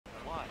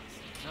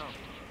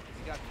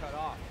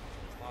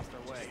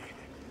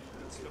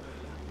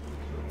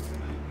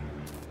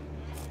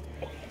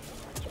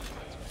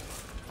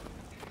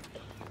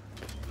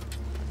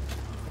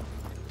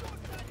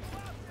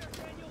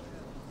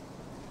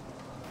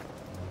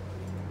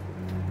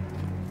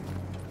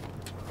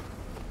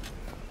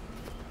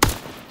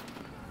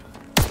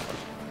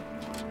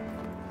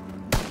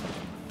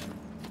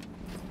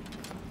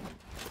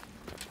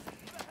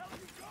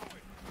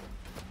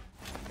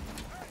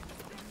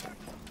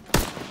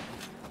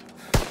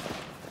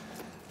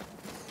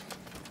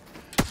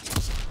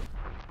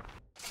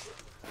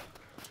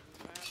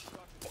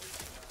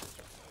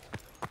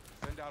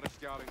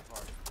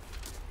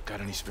Got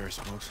any spare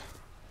smokes?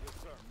 Yes,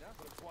 sir.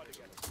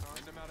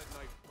 Send them out at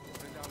night.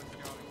 Send out a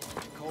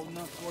scouting. Cold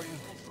enough for you?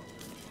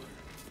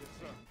 Yes,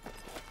 sir.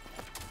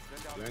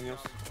 Send out Daniels?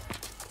 a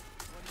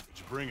What'd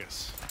you bring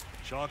us?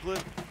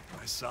 Chocolate?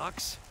 My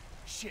socks?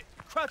 Shit!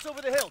 Kraut's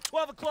over the hill,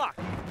 12 o'clock!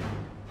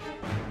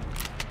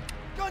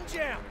 Gun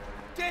jam!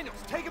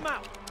 Daniels, take him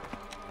out!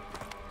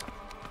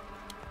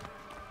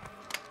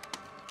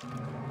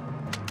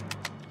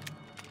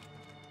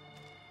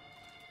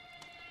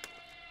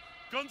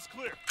 Guns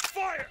clear!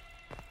 Fire!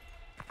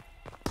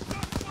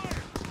 Shots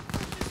fired!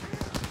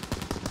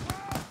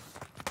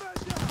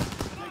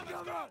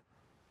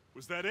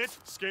 Was that it?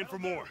 Scan for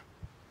more.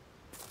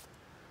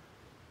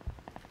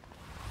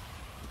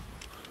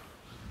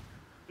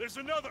 There's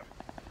another!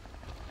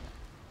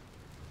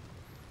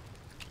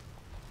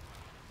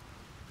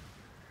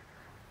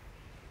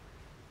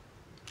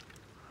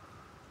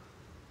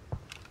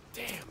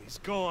 Damn, he's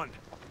gone.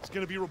 He's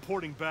gonna be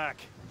reporting back.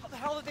 How the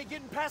hell are they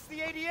getting past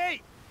the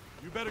 88?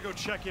 You better go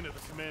check in at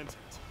the command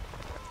tent.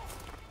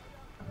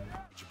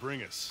 What'd you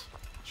bring us?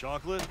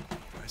 Chocolate?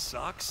 My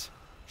socks?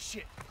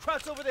 Shit!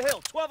 Kraut's over the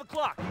hill, 12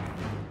 o'clock!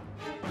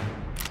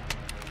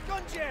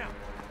 Gun jam!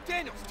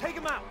 Daniels, take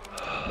him out!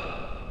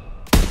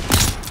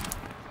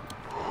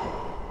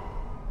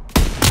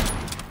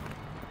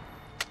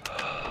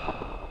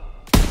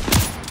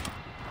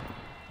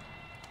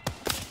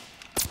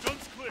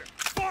 Guns clear!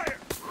 Fire!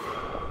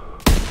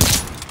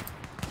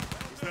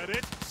 Is that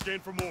it? Scan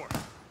for more.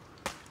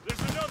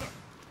 There's another!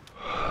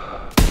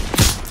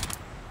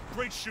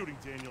 Great shooting,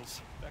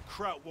 Daniels. That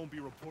Kraut won't be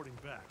reporting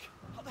back.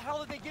 How the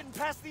hell are they getting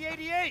past the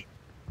 88?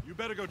 You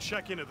better go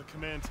check in at the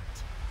command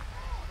tent.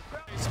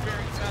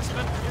 Experience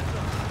estimate.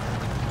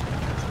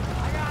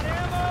 I got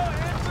ammo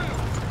and food.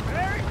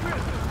 Merry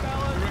Christmas,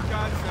 fellas. You're a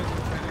godsend,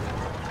 Lieutenant.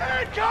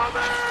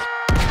 Incoming!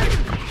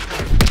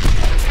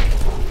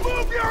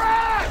 Move your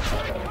ass!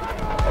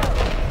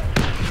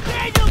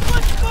 Daniels,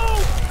 let's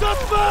move!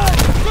 Suspect!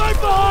 Right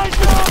behind you!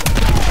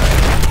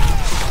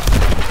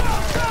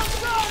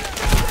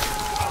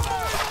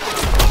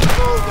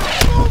 Move it!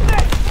 Move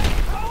it!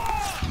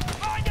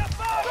 On your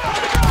phone!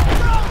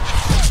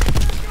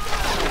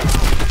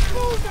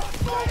 Move it!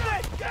 Move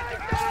it! Get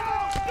it down!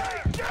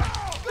 Go!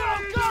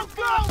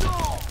 Go! Go!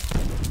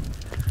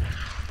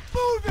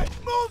 Move it!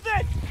 Move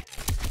it!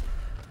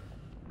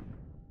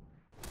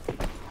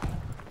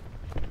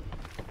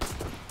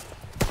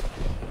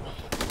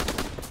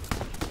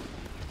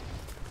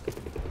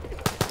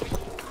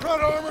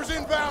 Crowd armor's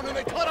inbound and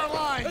they cut our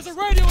lines! There's a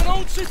radio at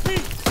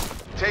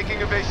OCP!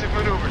 Taking evasive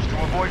maneuvers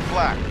to avoid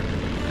flak.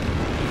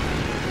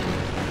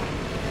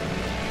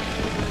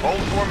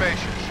 Hold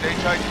formation. Stay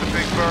tight to the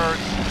big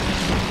birds.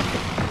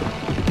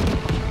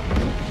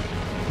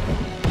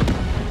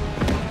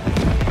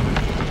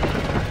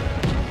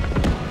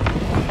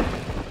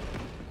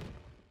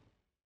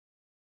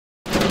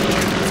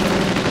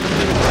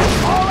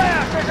 All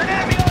ass! There's an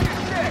enemy on your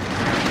six!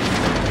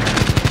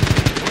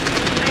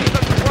 Leave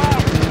the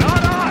problem,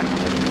 not us!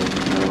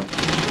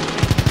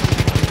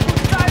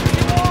 Which side are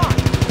you on?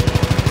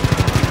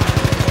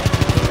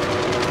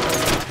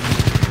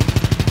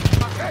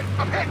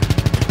 I'm hit!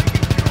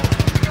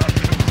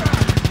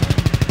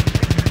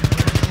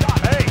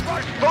 Hey,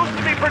 you're supposed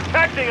to be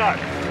protecting us!